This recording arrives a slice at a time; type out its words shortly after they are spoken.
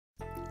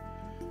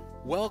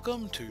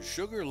Welcome to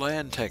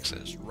Sugarland,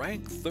 Texas,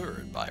 ranked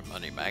third by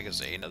Money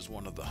Magazine as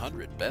one of the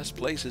 100 best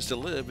places to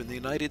live in the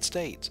United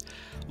States.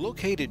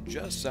 Located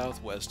just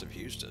southwest of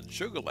Houston,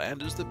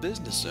 Sugarland is the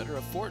business center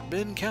of Fort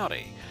Bend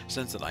County.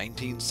 Since the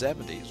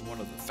 1970s, one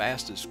of the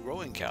fastest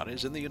growing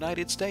counties in the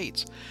United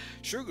States.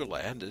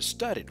 Sugarland is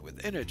studded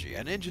with energy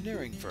and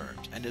engineering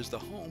firms and is the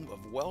home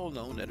of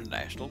well-known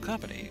international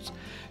companies.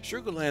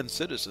 Sugarland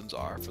citizens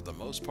are, for the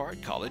most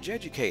part, college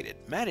educated,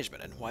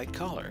 management and white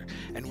collar,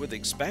 and with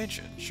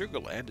expansion,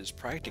 Sugarland is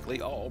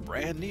practically all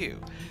brand new,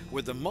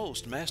 with the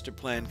most master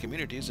planned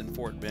communities in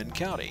Fort Bend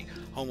County,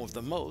 home of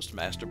the most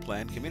master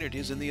planned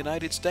communities in the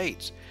United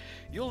States.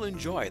 You'll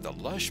enjoy the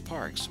lush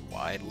parks,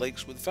 wide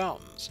lakes with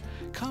fountains.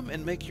 Come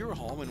and make your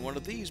home in one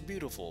of these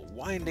beautiful,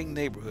 winding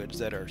neighborhoods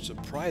that are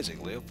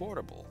surprisingly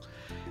affordable.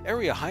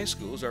 Area high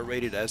schools are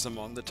rated as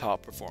among the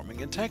top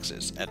performing in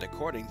Texas, and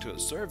according to a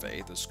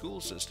survey, the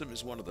school system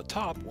is one of the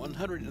top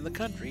 100 in the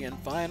country in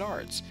fine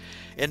arts.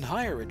 In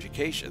higher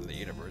education, the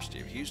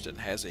University of Houston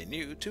has a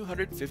new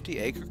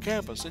 250-acre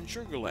campus in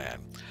Sugarland.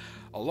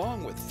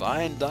 Along with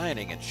fine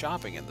dining and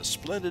shopping in the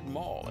splendid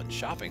mall and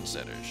shopping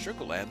centers,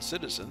 Sugarland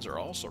citizens are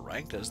also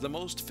ranked as the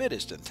most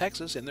fittest in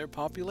Texas in their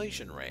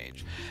population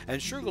range, and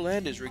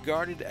Sugarland is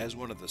regarded as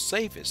one of the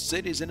safest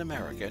cities in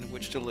America in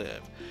which to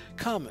live.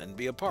 Come and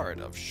be a part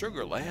of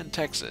Sugarland,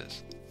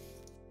 Texas.